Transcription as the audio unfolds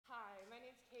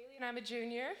and I'm a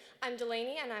junior. I'm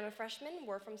Delaney, and I'm a freshman.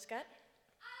 We're from Skutt.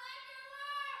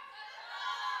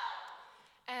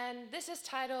 And this is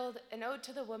titled An Ode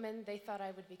to the Woman They Thought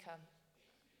I Would Become.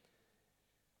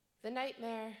 The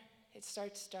nightmare, it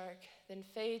starts dark, then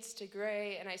fades to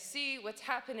gray, and I see what's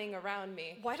happening around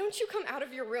me. Why don't you come out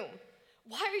of your room?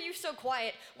 Why are you so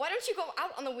quiet? Why don't you go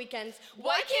out on the weekends?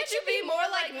 Why can't you be more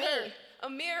like me? A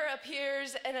mirror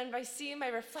appears, and I see my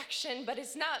reflection, but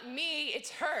it's not me, it's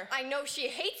her. I know she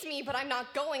hates me, but I'm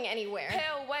not going anywhere.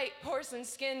 Pale white porcelain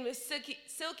skin with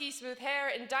silky smooth hair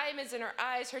and diamonds in her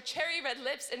eyes, her cherry red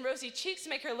lips and rosy cheeks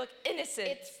make her look innocent.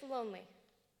 It's lonely.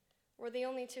 We're the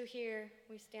only two here.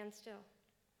 We stand still.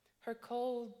 Her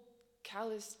cold,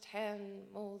 calloused hand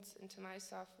molds into my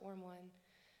soft, warm one,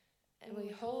 and we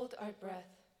hold our breath.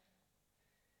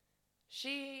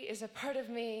 She is a part of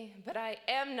me, but I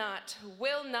am not,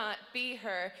 will not be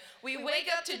her. We wake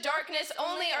up to darkness,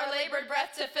 only our labored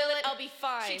breath to fill it. I'll be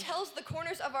fine. She tells the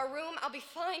corners of our room, I'll be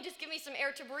fine, just give me some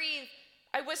air to breathe.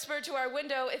 I whisper to our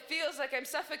window, it feels like I'm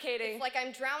suffocating. It's like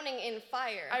I'm drowning in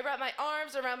fire. I wrap my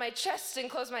arms around my chest and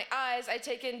close my eyes. I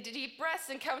take in deep breaths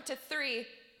and count to 3.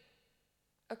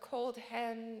 A cold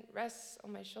hand rests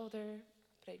on my shoulder,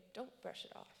 but I don't brush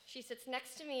it off. She sits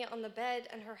next to me on the bed,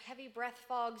 and her heavy breath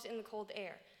fogs in the cold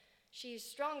air. She's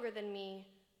stronger than me,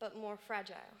 but more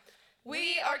fragile.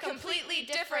 We are completely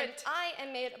different. I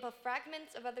am made up of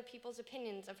fragments of other people's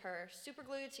opinions of her,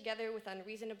 superglued together with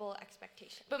unreasonable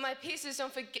expectations. But my pieces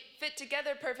don't fit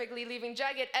together perfectly, leaving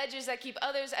jagged edges that keep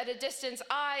others at a distance.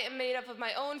 I am made up of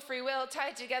my own free will,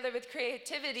 tied together with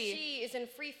creativity. She is in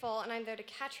free fall, and I'm there to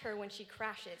catch her when she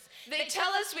crashes. They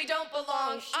tell us we don't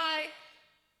belong.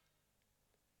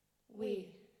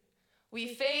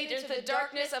 We fade into the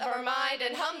darkness of our mind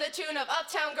and hum the tune of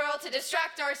Uptown Girl to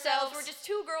distract ourselves. We're just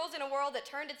two girls in a world that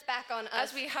turned its back on us.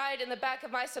 As we hide in the back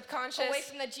of my subconscious. Away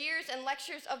from the jeers and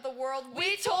lectures of the world.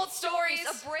 We told stories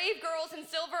of brave girls in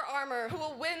silver armor who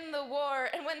will win the war,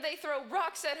 and when they throw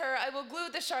rocks at her, I will glue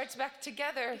the shards back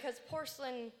together. Because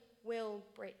porcelain will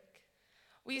break.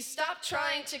 We stopped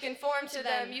trying to conform to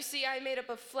them. You see, I made up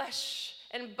of flesh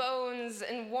and bones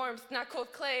and warmth, not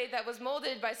cold clay that was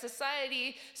molded by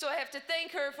society. So I have to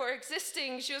thank her for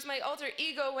existing. She was my alter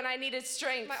ego when I needed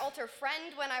strength. My alter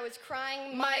friend when I was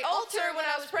crying. My altar when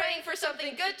I was praying for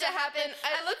something good to happen.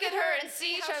 I look at her and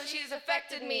see how she's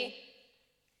affected me.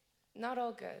 Not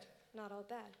all good. Not all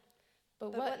bad.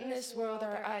 But what in this world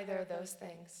are either of those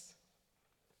things?